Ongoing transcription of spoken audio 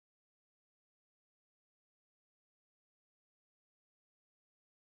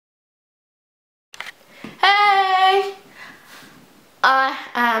I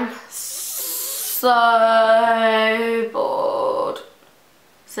am so bored.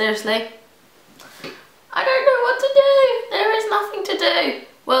 Seriously. I don't know what to do. There is nothing to do.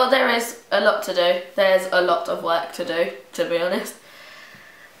 Well, there is a lot to do. There's a lot of work to do, to be honest.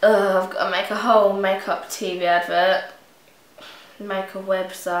 I've got to make a whole makeup TV advert. Make a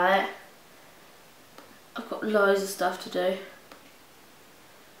website. I've got loads of stuff to do.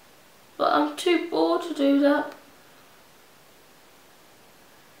 But I'm too bored to do that.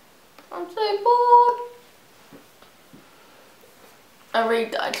 I'm so bored. I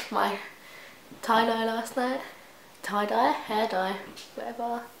re-dyed my tie-dye last night. Tie-dye? Hair dye?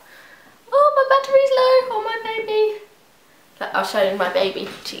 Whatever. Oh, my battery's low. Oh, my baby. I'll show you my baby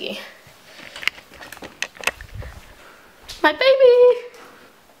to you. My baby.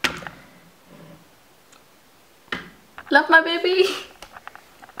 Love my baby.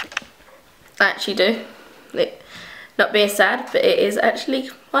 I actually do. Not being sad, but it is actually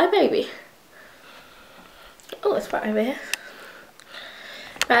my baby. Oh, it's right over here.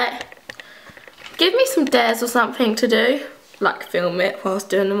 Right. Give me some dares or something to do. Like film it whilst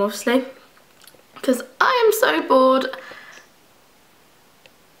doing them, obviously. Because I am so bored.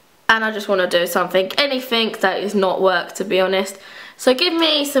 And I just want to do something. Anything that is not work, to be honest. So give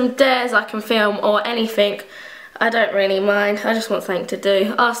me some dares I can film or anything. I don't really mind. I just want something to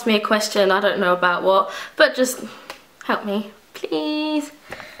do. Ask me a question. I don't know about what. But just help me, please.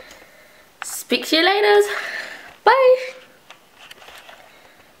 Speak to you later. Bye.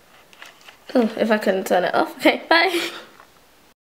 Oh, if I couldn't turn it off. Okay, bye.